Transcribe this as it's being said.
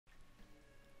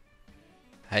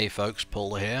Hey folks,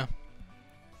 Pauleh here,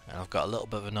 and I've got a little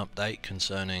bit of an update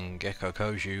concerning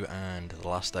Gekokujo and the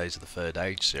last days of the Third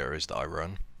Age series that I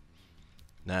run.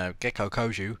 Now,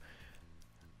 Gekokujo,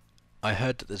 I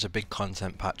heard that there's a big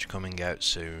content patch coming out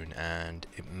soon and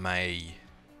it may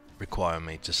require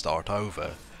me to start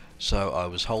over, so I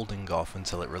was holding off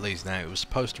until it released. Now, it was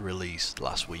supposed to release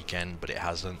last weekend, but it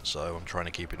hasn't, so I'm trying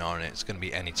to keep an eye on it. It's going to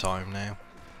be any time now.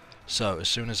 So as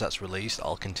soon as that's released,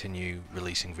 I'll continue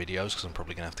releasing videos because I'm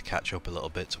probably going to have to catch up a little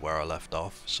bit to where I left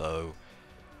off, so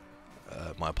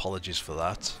my apologies for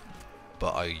that,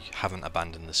 but I haven't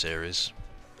abandoned the series.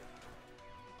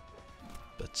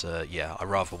 But yeah, I'd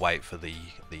rather wait for the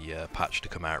patch to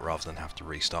come out rather than have to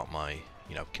restart my,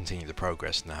 continue the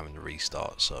progress than having to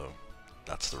restart, so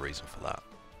that's the reason for that.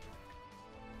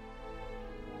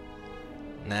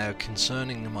 Now,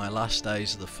 concerning my last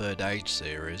days of the Third Age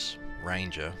series,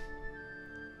 Ranger,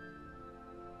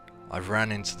 I've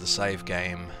ran into the save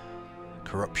game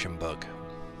corruption bug,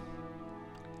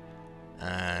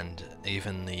 and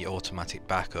even the automatic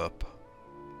backup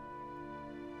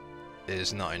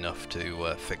is not enough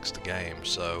to fix the game,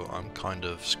 so I'm kind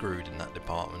of screwed in that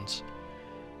department.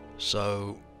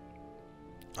 So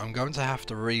I'm going to have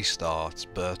to restart,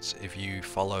 but if you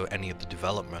follow any of the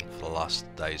development for the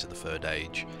last days of the Third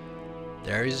Age,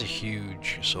 there is a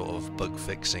huge sort of bug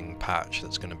fixing patch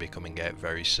that's going to be coming out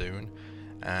very soon,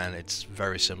 and it's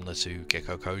very similar to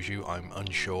Gekokujo. I'm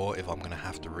unsure if I'm going to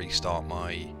have to restart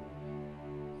my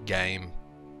game,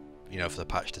 for the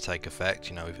patch to take effect,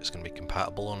 if it's going to be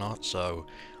compatible or not, so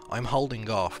I'm holding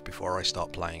off before I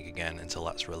start playing again until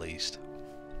that's released.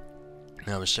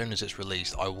 Now, as soon as it's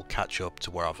released, I will catch up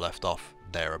to where I've left off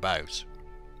thereabouts.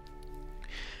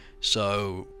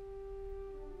 So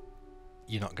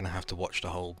you're not going to have to watch the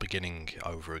whole beginning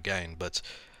over again, but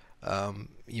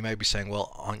you may be saying,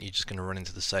 well, aren't you just going to run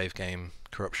into the save game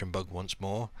corruption bug once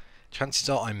more? Chances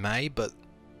are I may, but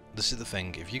this is the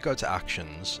thing: if you go to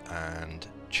actions and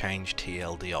change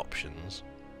TLD options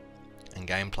and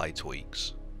gameplay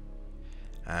tweaks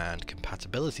and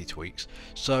compatibility tweaks,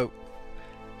 so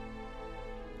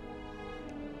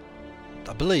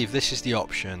I believe this is the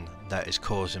option that is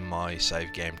causing my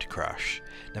save game to crash.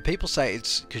 Now, people say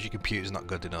it's because your computer's not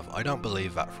good enough. I don't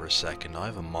believe that for a second. I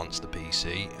have a monster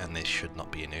PC and this should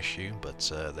not be an issue, but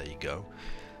there you go.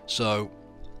 So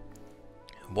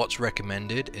what's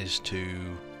recommended is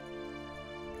to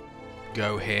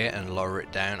go here and lower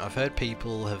it down. I've heard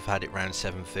people have had it around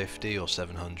 750 or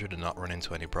 700 and not run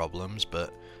into any problems,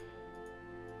 but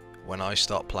when I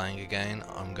start playing again,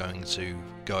 I'm going to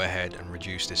go ahead and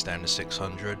reduce this down to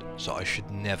 600, so I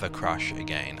should never crash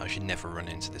again. I should never run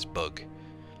into this bug.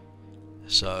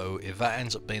 So if that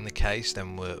ends up being the case,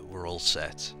 then we're all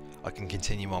set. I can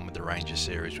continue on with the Ranger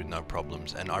series with no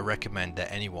problems, and I recommend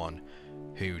that anyone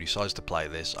who decides to play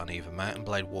this on either Mountain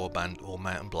Blade Warband or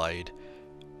Mountain Blade,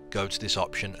 go to this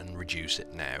option and reduce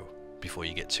it now before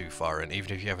you get too far in.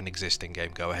 Even if you have an existing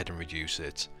game, go ahead and reduce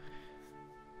it,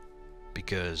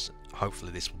 because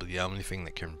hopefully this will be the only thing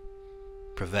that can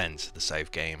prevent the save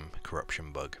game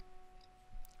corruption bug.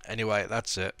 Anyway,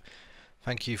 that's it.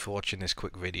 Thank you for watching this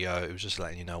quick video. It was just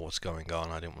letting you know what's going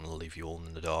on. I didn't want to leave you all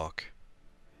in the dark,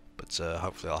 but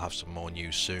hopefully I'll have some more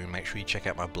news soon. Make sure you check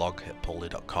out my blog at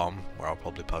pauleh.com, where I'll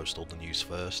probably post all the news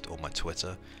first, or my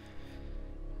Twitter.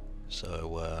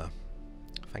 So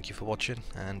thank you for watching,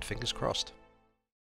 and fingers crossed.